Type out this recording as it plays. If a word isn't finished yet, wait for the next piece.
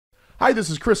Hi,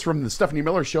 this is Chris from the Stephanie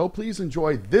Miller Show. Please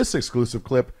enjoy this exclusive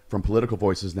clip from Political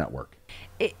Voices Network.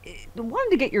 I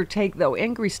wanted to get your take, though.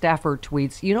 Angry staffer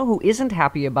tweets, you know who isn't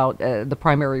happy about the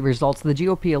primary results? The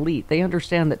GOP elite. They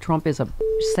understand that Trump is a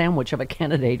sandwich of a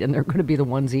candidate, and they're going to be the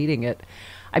ones eating it.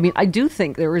 I mean, I do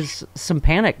think there is some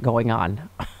panic going on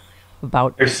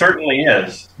about... There certainly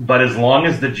is, but as long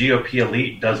as the GOP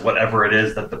elite does whatever it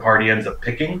is that the party ends up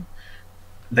picking,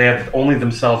 they have only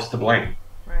themselves to blame.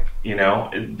 You know,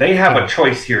 they have a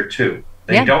choice here, too.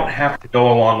 They don't have to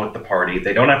go along with the party.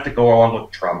 They don't have to go along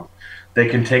with Trump. They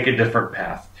can take a different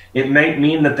path. It may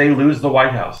mean that they lose the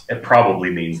White House. It probably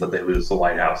means that they lose the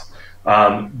White House.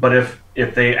 But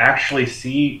if they actually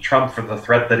see Trump for the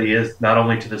threat that he is, not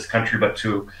only to this country, but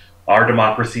to our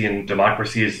democracy and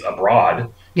democracies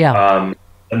abroad, then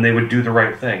they would do the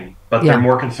right thing. But they're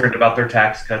more concerned about their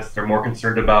tax cuts. They're more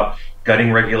concerned about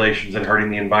gutting regulations and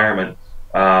hurting the environment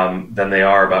than they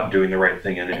are about doing the right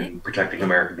thing and protecting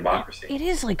American democracy. It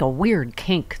is like a weird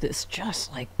kink, this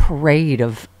just like parade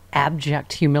of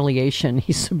abject humiliation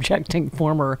he's subjecting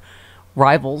former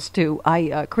rivals to.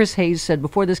 Chris Hayes said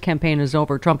before this campaign is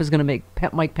over, Trump is going to make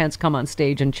Mike Pence come on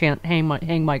stage and chant,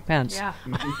 hang Mike Pence. Yeah.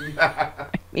 I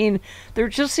mean, there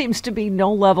just seems to be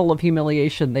no level of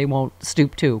humiliation they won't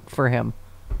stoop to for him.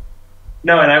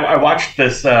 No, and I watched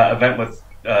this event with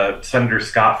Senator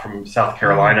Scott from South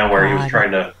Carolina, where he was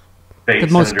trying to bait the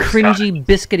most Senator cringy,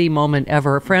 biscuity moment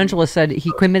ever. Frangela said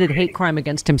he committed hate crime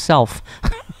against himself.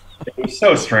 It was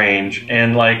so strange,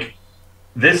 and like,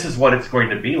 this is what it's going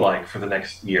to be like for the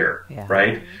next year,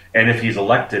 right? And if he's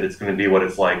elected, it's going to be what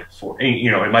it's like for,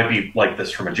 you know, it might be like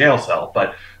this from a jail cell,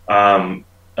 but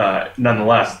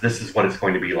nonetheless, this is what it's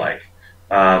going to be like.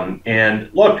 And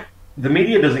look, the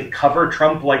media doesn't cover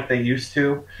Trump like they used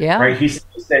to. Right? He's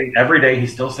still saying every day,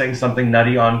 he's still saying something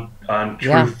nutty on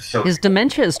truth. So his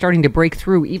dementia is starting to break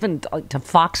through even to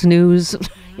Fox News.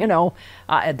 You know,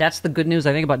 that's the good news,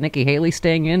 I think, about Nikki Haley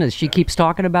staying in, as she keeps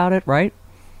talking about it, right?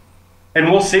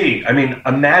 And we'll see. I mean,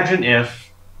 imagine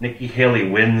if Nikki Haley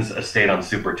wins a state on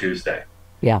Super Tuesday.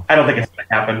 Yeah. I don't think it's going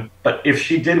to happen. But if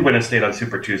she did win a state on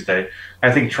Super Tuesday,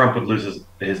 I think Trump would lose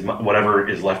his whatever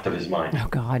is left of his mind. Oh,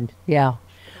 God. Yeah.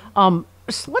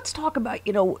 So let's talk about,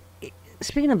 you know,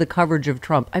 speaking of the coverage of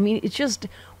Trump, I mean, it's just,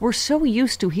 we're so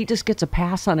used to, he just gets a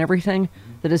pass on everything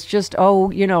that it's just,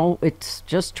 oh, you know, it's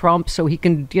just Trump, so he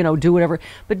can, you know, do whatever.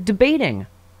 But debating,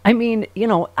 I mean, you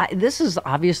know, this is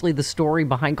obviously the story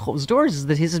behind closed doors, is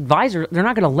that his advisor, they're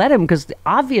not going to let him because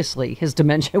obviously his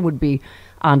dementia would be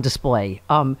on display.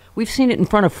 We've seen it in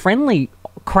front of friendly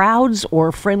crowds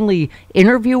or friendly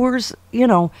interviewers, you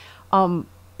know.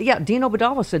 Dean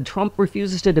Obeidallah said Trump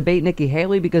refuses to debate Nikki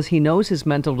Haley because he knows his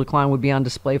mental decline would be on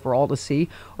display for all to see,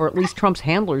 or at least Trump's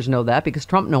handlers know that, because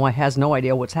Trump has no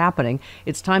idea what's happening.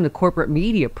 It's time the corporate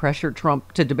media pressured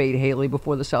Trump to debate Haley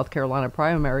before the South Carolina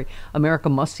primary. America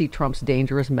must see Trump's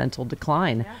dangerous mental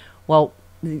decline. Well,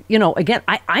 you know, again,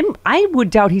 I would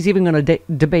doubt he's even going to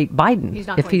debate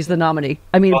Biden if he's the nominee.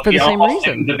 I mean, for the same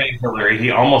reason. Didn't debate Hillary.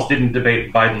 He almost didn't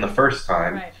debate Biden the first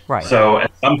time. Right. So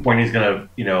at some point he's going to,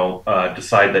 you know,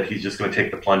 decide that he's just going to take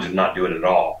the plunge and not do it at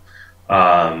all.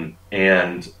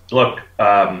 And look,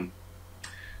 I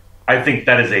think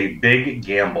that is a big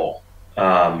gamble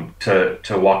to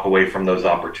walk away from those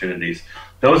opportunities.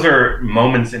 Those are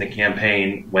moments in a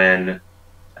campaign when,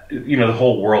 you know, the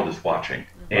whole world is watching,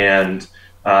 and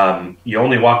you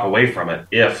only walk away from it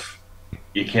if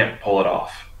you can't pull it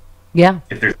off. Yeah.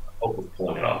 If there's no hope of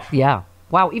pulling it off. Yeah.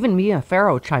 Wow, even Mia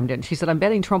Farrow chimed in. She said, I'm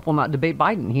betting Trump will not debate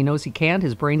Biden. He knows he can't.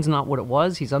 His brain's not what it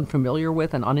was. He's unfamiliar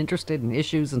with and uninterested in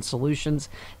issues and solutions,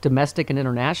 domestic and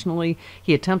internationally.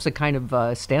 He attempts a kind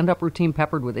of stand-up routine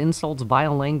peppered with insults,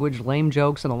 vile language, lame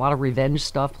jokes, and a lot of revenge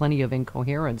stuff, plenty of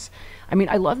incoherence. I mean,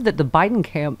 I love that the Biden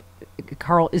camp,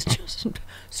 Karl, is just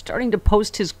starting to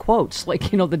post his quotes.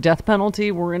 Like, you know, the death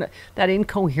penalty, we're in that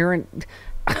incoherent...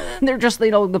 They're just,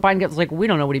 you know, the Biden gets like, we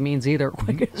don't know what he means either.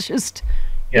 Like, it's just...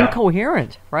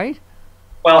 incoherent, right?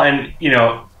 Well, and you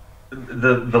know,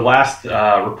 the last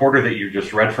reporter that you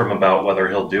just read from about whether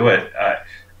he'll do it,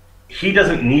 he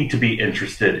doesn't need to be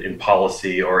interested in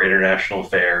policy or international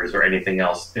affairs or anything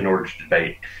else in order to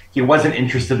debate. He wasn't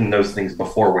interested in those things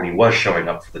before when he was showing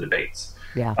up for the debates.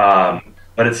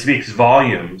 But it speaks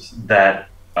volumes that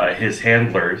his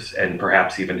handlers and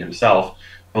perhaps even himself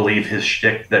believe his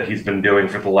shtick that he's been doing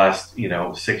for the last, you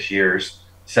know, 6 years,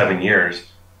 7 years.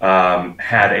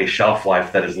 Had a shelf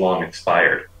life that is long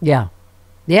expired. Yeah.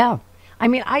 I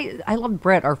mean, I love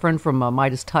Brett, our friend from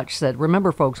Midas Touch, said,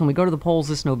 remember, folks, when we go to the polls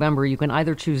this November, you can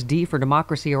either choose D for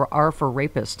democracy or R for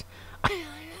rapist.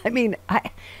 I mean,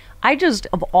 I just,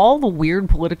 of all the weird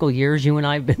political years you and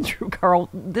I have been through, Karl,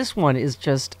 this one is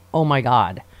just, oh my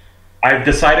God. I've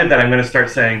decided that I'm going to start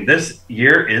saying this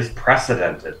year is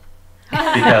precedented.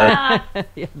 Because,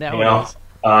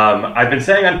 I've been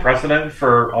saying unprecedented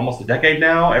for almost a decade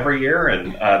now, every year,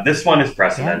 and this one is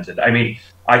precedented. Yeah. I mean,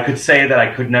 I could say that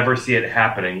I could never see it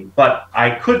happening, but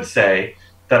I could say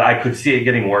that I could see it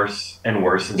getting worse and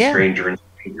worse and stranger and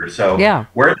stranger. So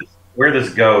where this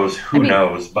goes, who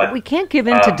knows? But we can't give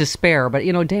in to despair. But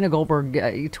Dana Goldberg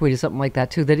tweeted something like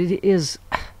that too. That it is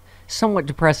somewhat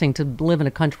depressing to live in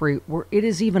a country where it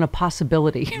is even a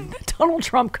possibility that Donald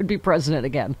Trump could be president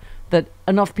again. That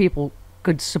enough people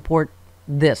could support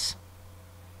this.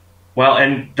 Well,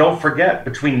 and don't forget,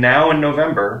 between now and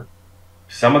November,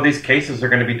 some of these cases are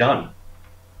going to be done.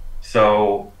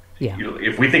 So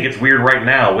if we think it's weird right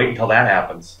now, wait until that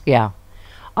happens. Yeah.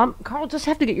 Karl, just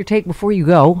have to get your take before you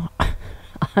go.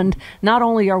 And not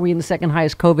only are we in the second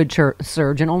highest COVID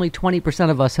surge, and only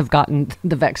 20% of us have gotten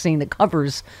the vaccine that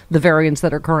covers the variants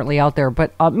that are currently out there,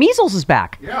 but measles is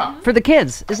back for the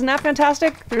kids. Isn't that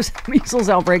fantastic? There's a measles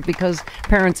outbreak because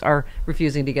parents are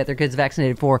refusing to get their kids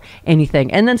vaccinated for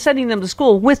anything, and then sending them to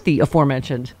school with the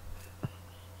aforementioned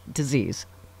disease.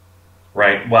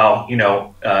 Right. Well,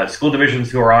 school divisions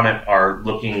who are on it are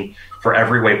looking for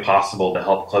every way possible to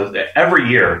help close it. Every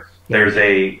year, there's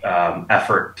a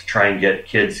effort to try and get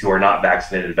kids who are not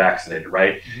vaccinated,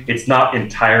 right? Mm-hmm. It's not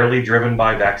entirely driven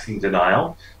by vaccine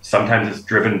denial. Sometimes it's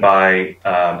driven by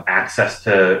access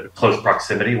to close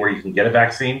proximity where you can get a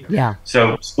vaccine. Yeah.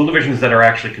 So school divisions that are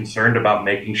actually concerned about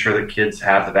making sure that kids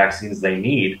have the vaccines they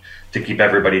need to keep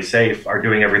everybody safe are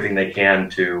doing everything they can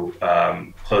to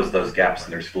close those gaps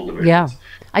in their school divisions. Yeah.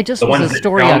 I just the ones that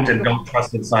don't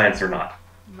trust in science or not.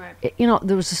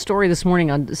 There was a story this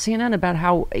morning on CNN about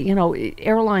how,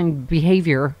 airline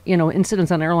behavior,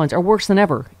 incidents on airlines are worse than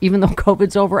ever, even though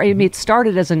COVID's over. I mean, it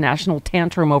started as a national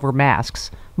tantrum over masks.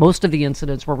 Most of the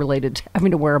incidents were related to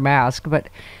having to wear a mask, but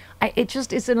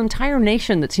it's an entire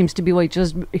nation that seems to be like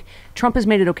Trump has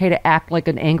made it okay to act like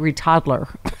an angry toddler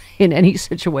in any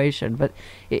situation. But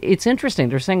it's interesting.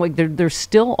 They're saying like there's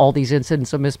still all these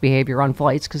incidents of misbehavior on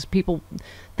flights because people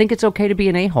think it's okay to be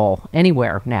an a-hole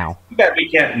anywhere now. Bet we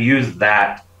can't use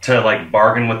that to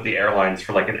bargain with the airlines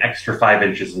for an extra 5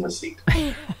 inches in the seat.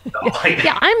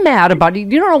 Yeah, I'm mad about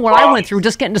it. You don't know what I went through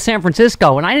just getting to San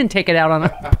Francisco, and I didn't take it out on a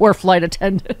poor flight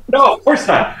attendant. No, of course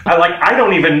not. I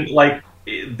don't even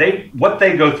what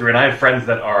they go through, and I have friends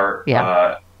that are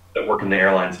that work in the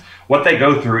airlines. What they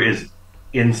go through is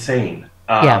insane.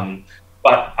 But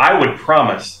I would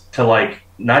promise to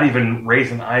not even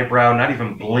raise an eyebrow, not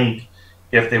even blink,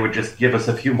 if they would just give us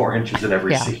a few more inches in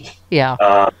every seat. Yeah.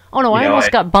 Oh no, I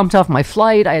almost got bumped off my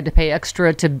flight. I had to pay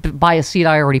extra to buy a seat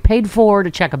I already paid for,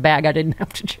 to check a bag I didn't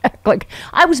have to check.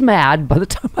 I was mad by the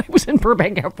time I was in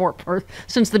Burbank Airport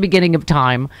since the beginning of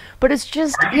time. But it's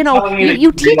just,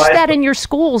 you teach that in your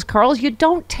schools, Karl. You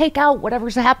don't take out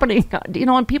whatever's happening,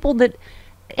 on people that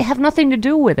have nothing to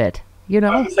do with it. I was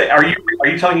gonna say, are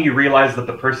you telling me you realize that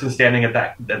the person standing at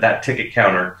that ticket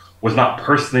counter was not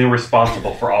personally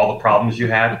responsible for all the problems you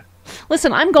had?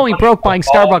 Listen, I'm going broke buying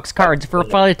Starbucks cards for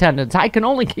flight attendants. I can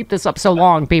only keep this up so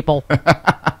long, people.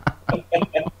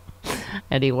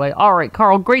 Anyway, all right,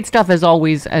 Karl, great stuff as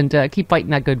always, and keep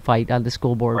fighting that good fight on the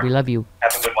school board. We love you.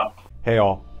 Have a good one. Hey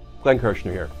all, Glenn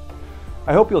Kirshner here.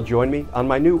 I hope you'll join me on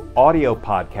my new audio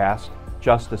podcast,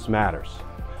 Justice Matters.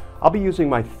 I'll be using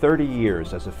my 30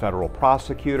 years as a federal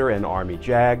prosecutor and Army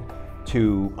JAG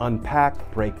to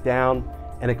unpack, break down,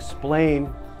 and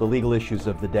explain the legal issues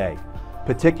of the day,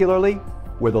 particularly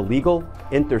where the legal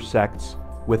intersects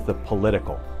with the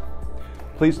political.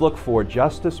 Please look for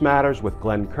Justice Matters with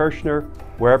Glenn Kirshner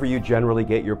wherever you generally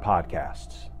get your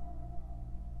podcasts.